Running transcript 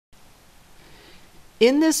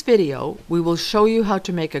In this video, we will show you how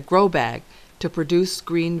to make a grow bag to produce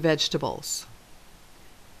green vegetables.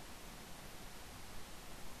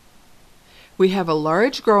 We have a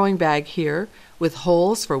large growing bag here with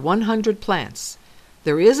holes for 100 plants.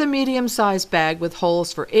 There is a medium-sized bag with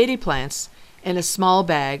holes for 80 plants and a small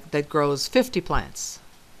bag that grows 50 plants.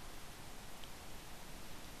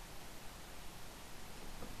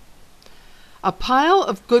 A pile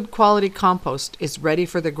of good quality compost is ready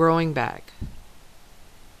for the growing bag.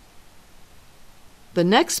 The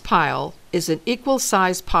next pile is an equal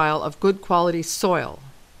size pile of good quality soil.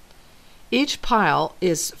 Each pile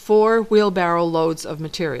is 4 wheelbarrow loads of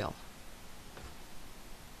material.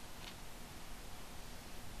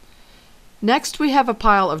 Next, we have a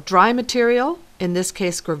pile of dry material, in this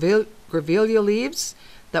case grevillea leaves,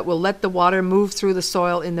 that will let the water move through the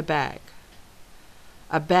soil in the bag.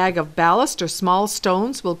 A bag of ballast or small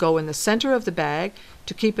stones will go in the center of the bag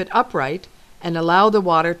to keep it upright and allow the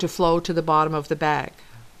water to flow to the bottom of the bag.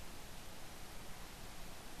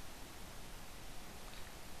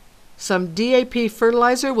 Some DAP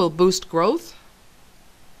fertilizer will boost growth.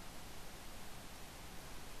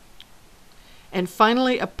 And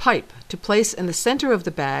finally, a pipe to place in the center of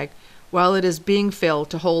the bag while it is being filled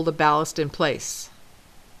to hold the ballast in place.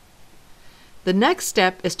 The next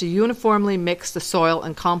step is to uniformly mix the soil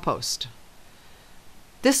and compost.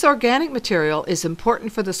 This organic material is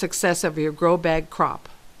important for the success of your grow bag crop.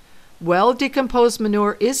 Well-decomposed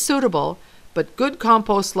manure is suitable, but good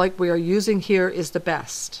compost like we are using here is the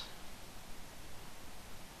best.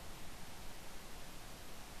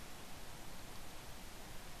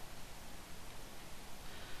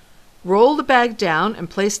 Roll the bag down and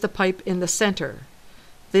place the pipe in the center.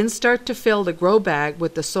 Then start to fill the grow bag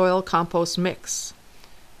with the soil compost mix.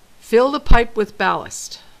 Fill the pipe with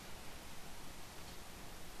ballast.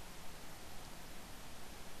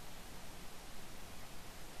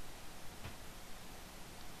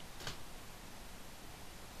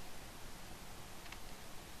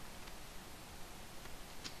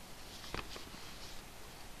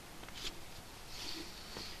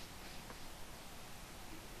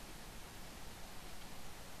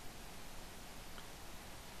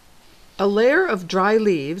 A layer of dry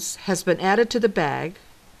leaves has been added to the bag,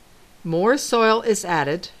 more soil is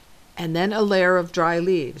added, and then a layer of dry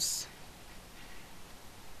leaves.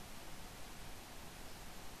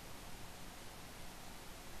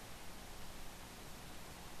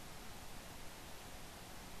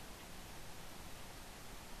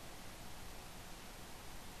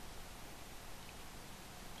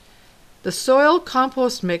 The soil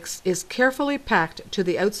compost mix is carefully packed to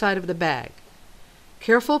the outside of the bag.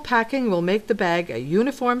 Careful packing will make the bag a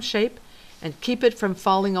uniform shape and keep it from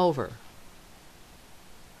falling over.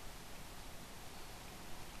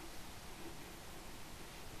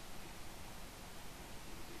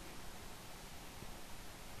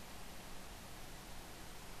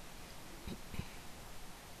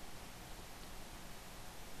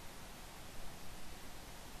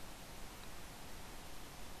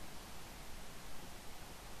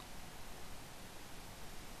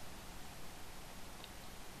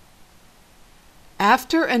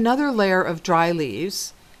 After another layer of dry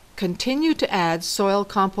leaves, continue to add soil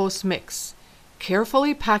compost mix,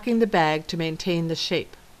 carefully packing the bag to maintain the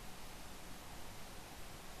shape.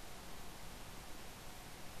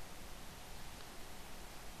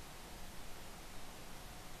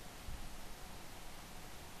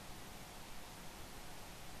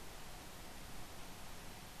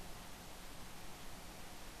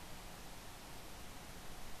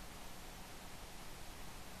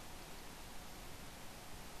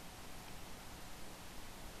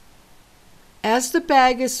 As the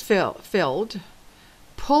bag is filled,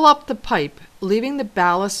 pull up the pipe, leaving the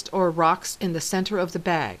ballast or rocks in the center of the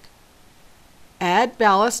bag. Add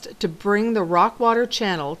ballast to bring the rock water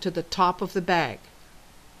channel to the top of the bag.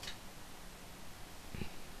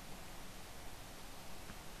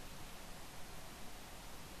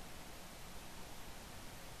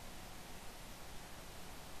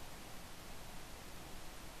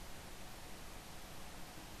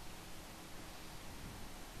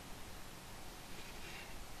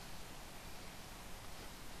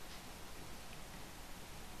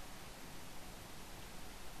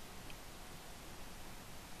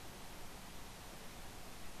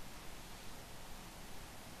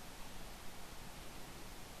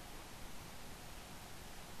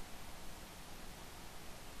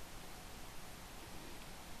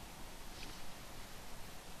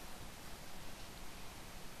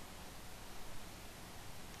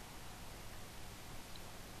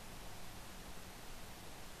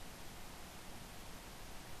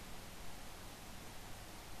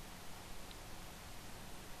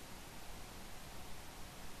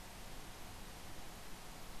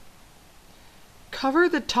 Cover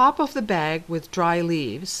the top of the bag with dry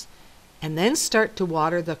leaves and then start to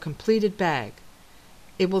water the completed bag.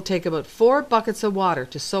 It will take about 4 buckets of water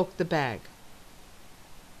to soak the bag.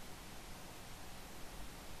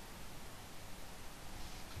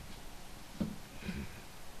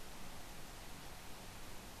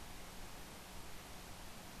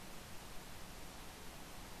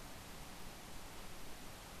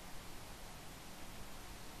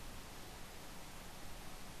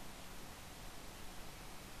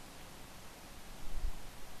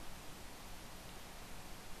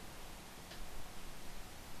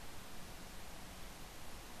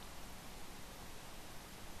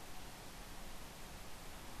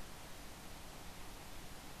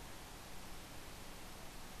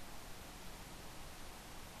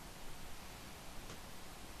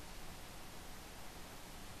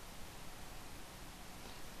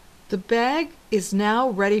 The bag is now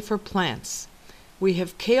ready for plants. We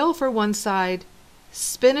have kale for one side,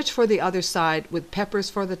 spinach for the other side, with peppers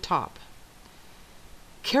for the top.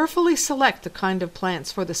 Carefully select the kind of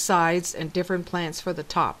plants for the sides and different plants for the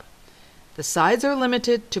top. The sides are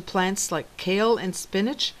limited to plants like kale and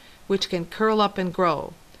spinach, which can curl up and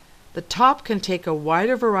grow. The top can take a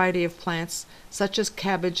wider variety of plants, such as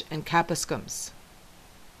cabbage and capsicums.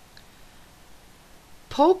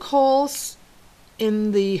 Poke holes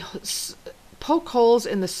in the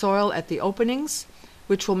soil at the openings,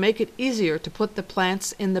 which will make it easier to put the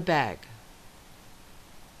plants in the bag.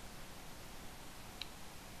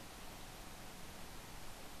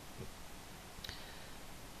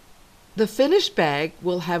 The finished bag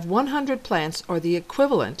will have 100 plants, or the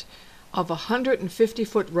equivalent of a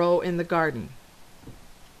 150-foot row in the garden.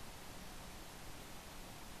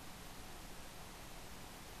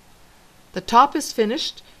 The top is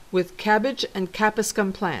finished with cabbage and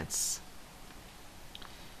capsicum plants.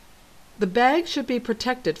 The bag should be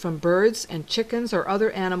protected from birds and chickens or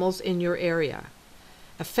other animals in your area.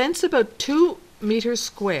 A fence about 2 meters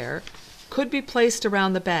square could be placed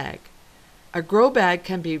around the bag. A grow bag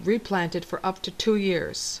can be replanted for up to 2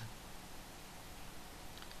 years.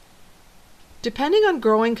 Depending on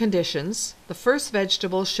growing conditions, the first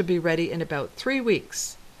vegetables should be ready in about 3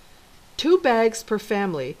 weeks. 2 bags per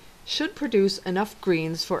family should produce enough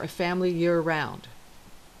greens for a family year-round.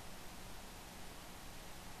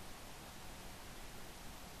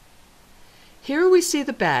 Here we see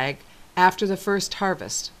the bag after the first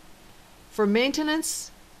harvest. For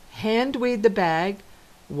maintenance, hand weed the bag,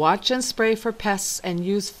 watch and spray for pests, and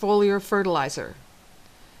use foliar fertilizer.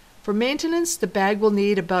 For maintenance, the bag will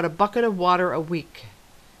need about a bucket of water a week.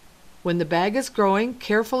 When the bag is growing,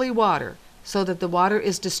 carefully water so that the water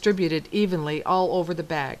is distributed evenly all over the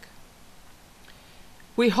bag.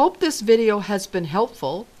 We hope this video has been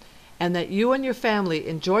helpful and that you and your family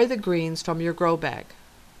enjoy the greens from your grow bag.